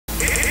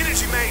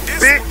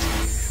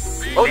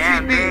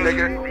OTB,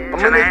 nigga.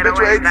 I'm in this bitch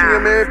with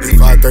ATM CB. It's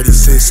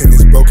 536 in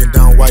this broken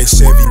down white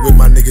Chevy with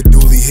my nigga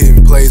Dooley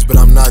hitting plays, but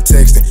I'm not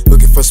texting.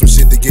 Looking for some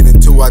shit to get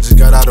into, I just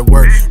got out of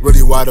work.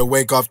 Really wide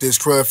awake off this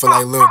crud, feel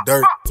like Lil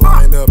Dirt.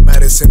 Flying up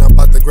Madison, I'm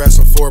about to grab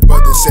some 4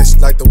 brothers. Said she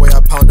like the way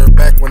I pound her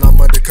back when I'm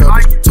undercover.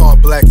 Tall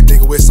black and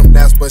nigga with some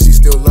naps, but she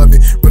still love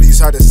it. Really it's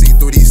hard to see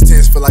through these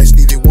tents, feel like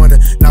Stevie Wonder.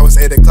 Now it's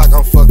 8 o'clock,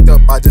 I'm fucked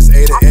up, I just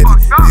ate an Eddie.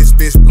 This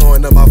bitch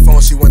blowing up my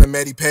phone, she want a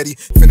Matty Petty.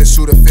 Finna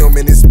shoot a film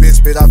in this bitch,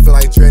 I feel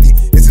like Dreddy.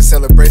 It's a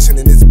celebration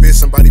in this bitch,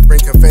 somebody bring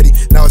confetti.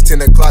 Now it's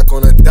 10 o'clock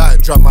on the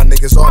dot, drop my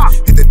niggas off.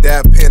 Hit the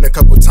dab pen a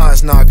couple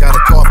times, now I got a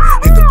cough.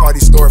 Hit the party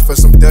store for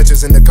some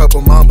Dutchess and a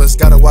couple mambas.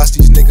 Gotta watch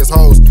these niggas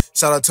hoes,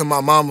 shout out to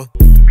my mama.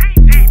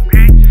 PG,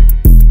 bitch.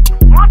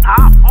 One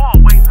top,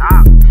 always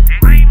hop.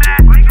 Ain't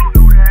mad, why you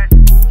do that?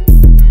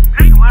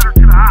 Take a letter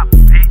to the ops,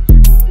 bitch.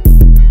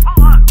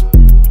 Pull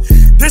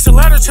up. This a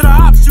letter to the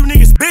ops, you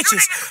niggas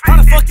bitches.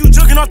 How the fuck you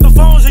jugging off the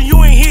phones and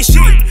you ain't hear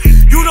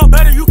shit? You know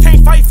better, you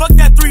can't fight, fuck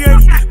that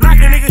 380. Knock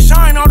a nigga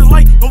shine all the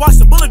light and watch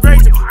the bullet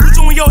graze him. Put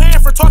you in your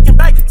hand for talking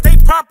back,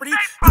 state property.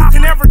 You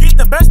can never get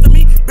the best of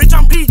me, bitch,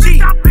 I'm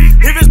PG.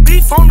 If it's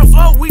beef on the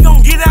floor, we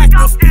gon' get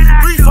active.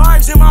 3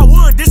 5s in my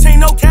wood, this ain't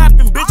no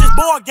captain, bitch, it's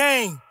board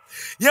game.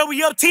 Yeah,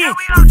 we up 10,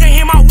 you can't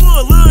hear my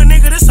wood, little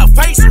nigga, this a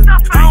facer.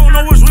 I don't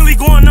know what's really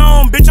going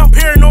on, bitch, I'm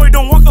paranoid.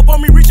 Don't walk up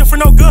on me reaching for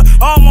no good,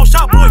 I almost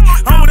shot, boy.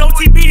 I'm with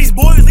OTB, these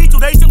boys lethal,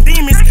 they some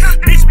demons.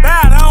 Bitch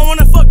bad, I don't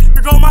wanna fuck,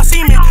 here go my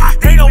semen.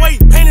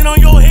 808, painted on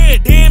your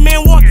head, dead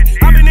man walking.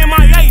 I've been in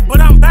my 8,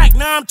 but I'm back,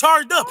 now I'm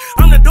charged up.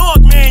 I'm the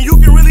dog, man, you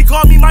can really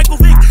call me Michael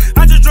Vick.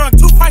 I just drunk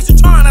 2 pints of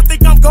Tron, I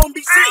think I'm gon'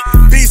 be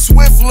sick. Be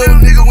swift, little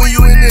nigga, when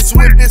you in this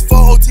whip. This 4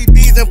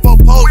 OTBs and 4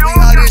 poles, we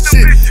hot as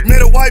shit.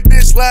 Met a white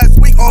bitch last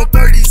week on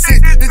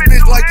 36. This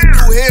bitch like to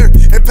do hair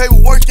and pay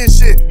with work and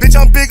shit. Bitch,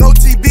 I'm big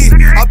OTB,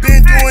 I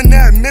been doing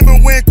that. Remember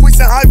when Quicks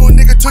and Ivo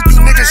nigga took you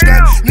niggas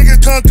scrap?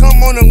 Niggas couldn't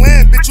come on the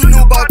land, bitch, you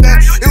knew about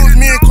that. It was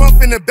me and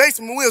Crump in the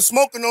basement, we was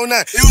smoking on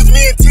that. It was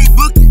me and T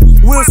Bookie,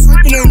 we was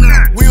sleeping on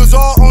that. We was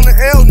all on the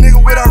L,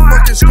 nigga, with our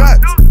fucking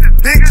scraps.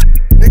 Bitch,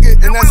 nigga,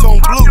 and that's on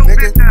blue,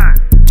 nigga.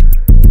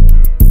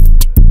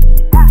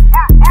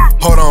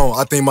 Hold on,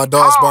 I think my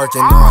dog's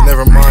barking. Nah,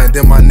 never mind,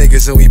 them my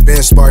niggas and we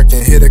been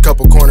sparking. Hit a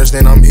couple corners,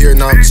 then I'm here,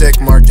 now I'm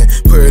check marking.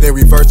 Put it in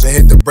reverse and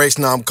hit the brakes,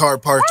 now I'm car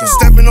parking.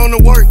 Stepping on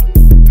the work,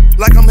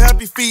 like I'm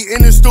happy feet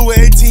in the stool with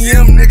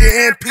ATM, nigga,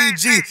 and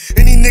PG.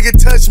 Any nigga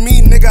touch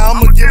me, nigga,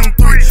 I'ma give him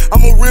 3.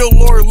 I'm a real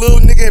lord,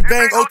 little nigga, and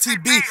bang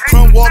OTB.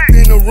 Crumb walked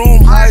in the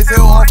room, high as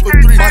hell off for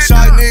 3. My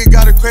shy nigga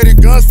got a credit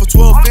guns for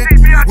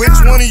 $12.50. Which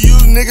one of you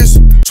niggas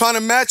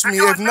tryna match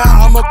me? If not,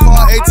 I'ma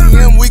call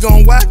ATM, we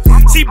gon' whack.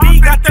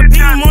 CB got the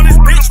beam on this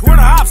bitch, where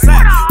the ops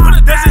at? Put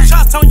a dozen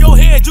shots on your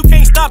head, you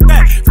can't stop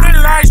that.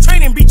 Standardized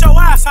training, beat your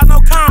ass, I know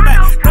combat.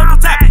 Double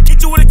tap,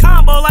 hit you with a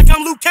combo like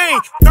I'm Luke Kane.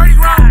 30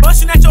 round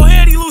busting at your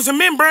head, he losing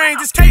membrane.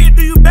 This K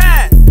do you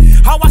bad.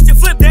 I watched it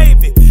flip,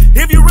 David.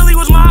 If you really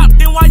was my op,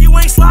 then why you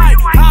ain't slide?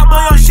 I'll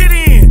blow your shit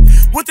in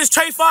with this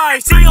tray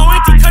 5. See your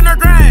auntie cutting her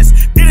grass.